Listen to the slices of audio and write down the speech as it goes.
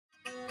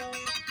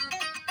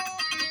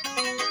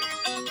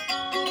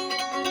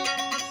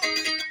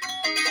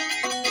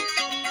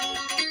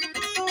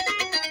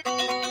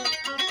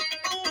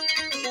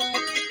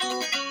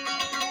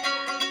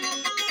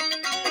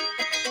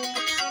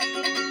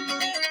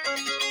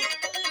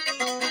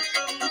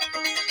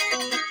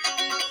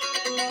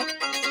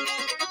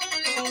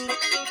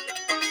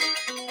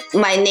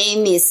My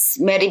name is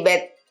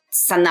Maribeth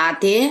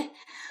Sanate.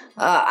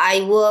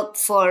 I work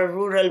for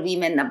Rural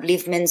Women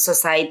Upliftment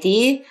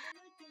Society,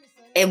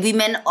 a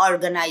women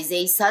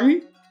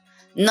organization,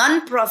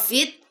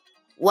 non-profit,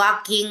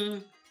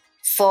 working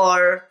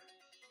for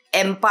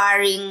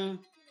empowering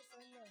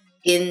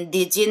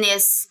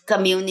indigenous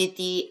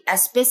community,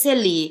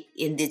 especially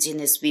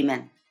indigenous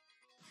women.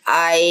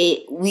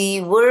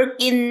 We work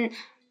in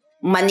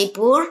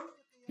Manipur,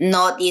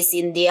 Northeast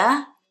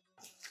India.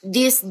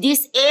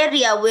 This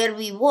area where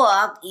we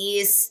work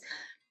is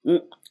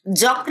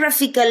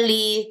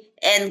geographically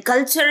and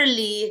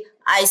culturally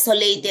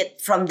isolated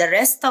from the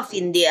rest of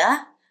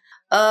India.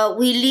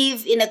 We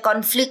live in a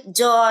conflict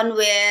zone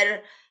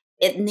where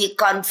ethnic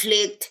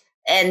conflict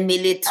and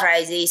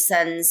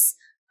militarizations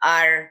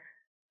are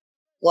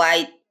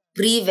quite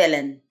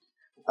prevalent,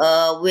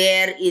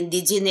 where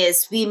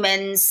indigenous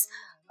women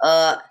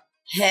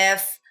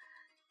have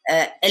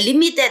a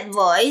limited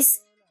voice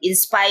in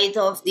spite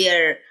of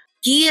their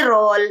key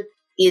role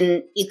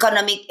in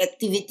economic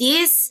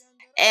activities,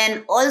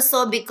 and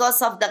also because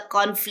of the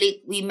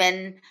conflict,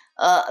 women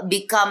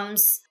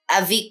becomes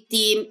a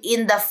victim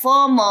in the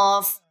form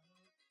of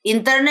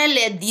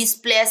internally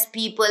displaced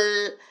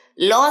people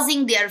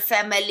losing their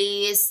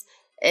families,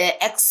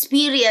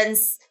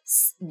 experience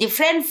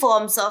different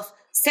forms of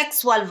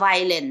sexual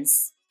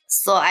violence.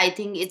 So I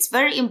think it's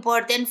very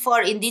important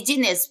for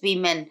indigenous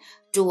women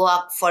to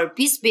work for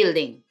peace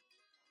building.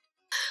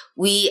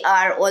 We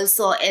are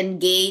also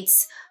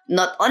engaged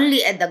not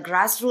only at the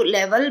grassroots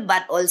level,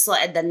 but also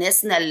at the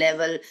national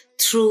level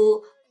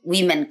through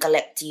Women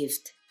Collective.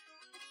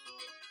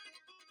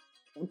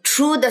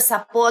 Through the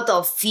support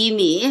of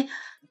FIMI,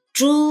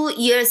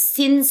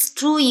 since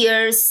 2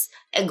 years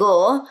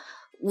ago,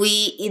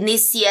 we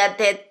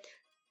initiated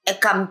a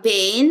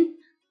campaign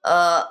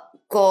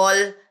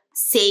called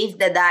Save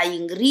the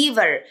Dying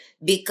River,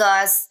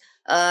 because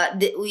in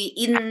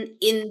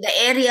the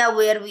area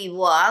where we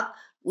work,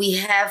 we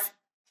have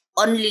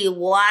only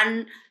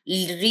one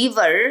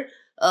river,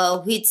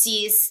 which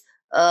is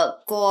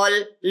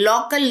called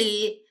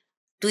locally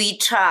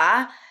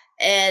Tuitra,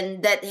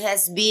 and that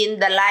has been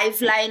the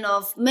lifeline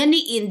of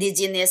many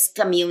indigenous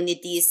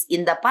communities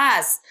in the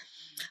past.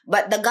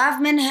 But the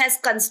government has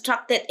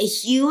constructed a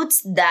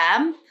huge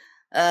dam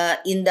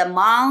in the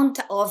mouth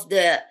of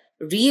the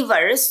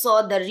river,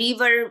 so the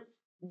river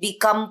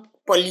become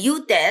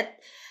polluted,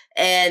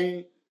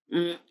 and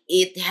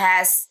it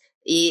has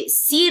a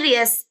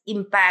serious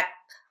impact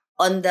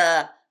on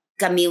the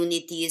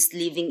communities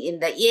living in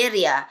the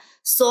area.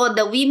 So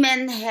the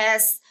women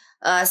has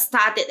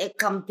started a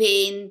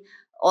campaign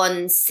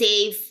on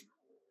Save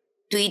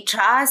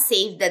Tuitra,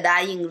 Save the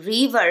Dying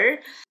River.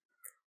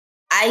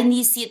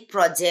 INICIT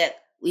project,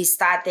 we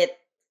started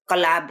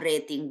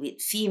collaborating with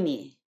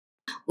FIMI.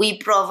 We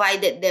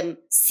provided them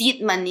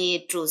seed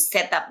money to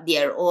set up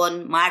their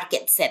own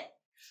market set.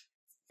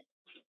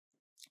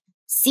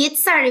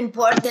 Seeds are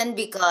important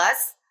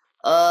because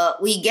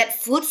we get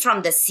food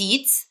from the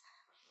seeds.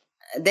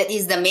 That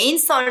is the main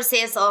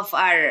sources of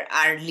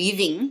our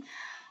living.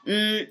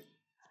 In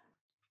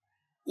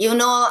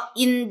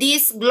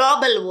this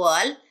global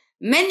world,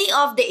 many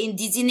of the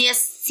indigenous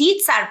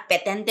seeds are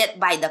patented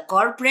by the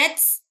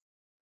corporates,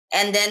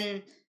 and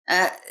then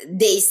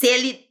they sell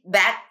it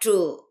back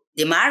to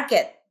the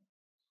market.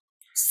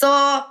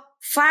 So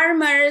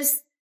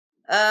farmers,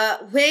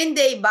 when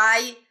they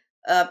buy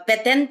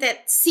patented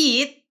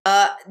seed,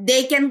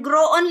 they can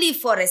grow only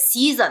for a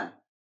season,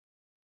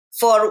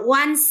 for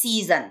one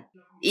season.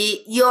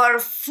 Your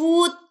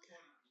food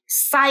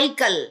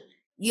cycle,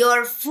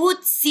 your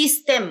food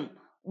system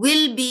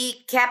will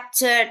be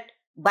captured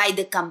by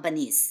the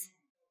companies.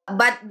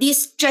 But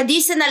these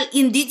traditional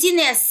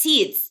indigenous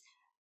seeds,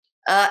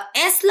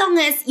 as long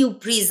as you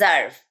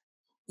preserve,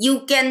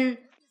 you can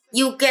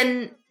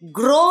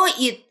grow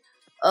it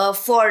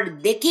for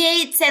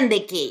decades and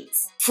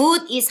decades.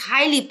 Food is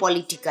highly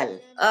political.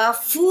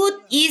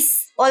 Food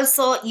is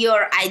also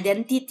your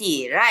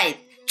identity, right?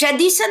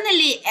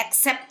 Traditionally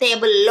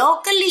acceptable,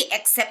 locally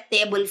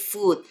acceptable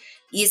food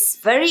is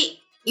very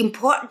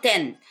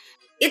important.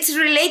 It's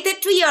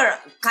related to your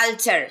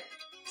culture.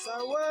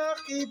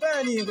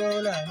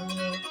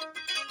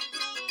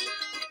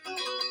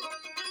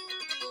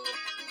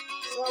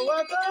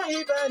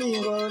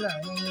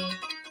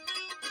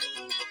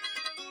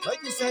 What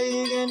you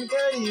say again,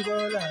 Gary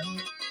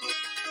Bolan?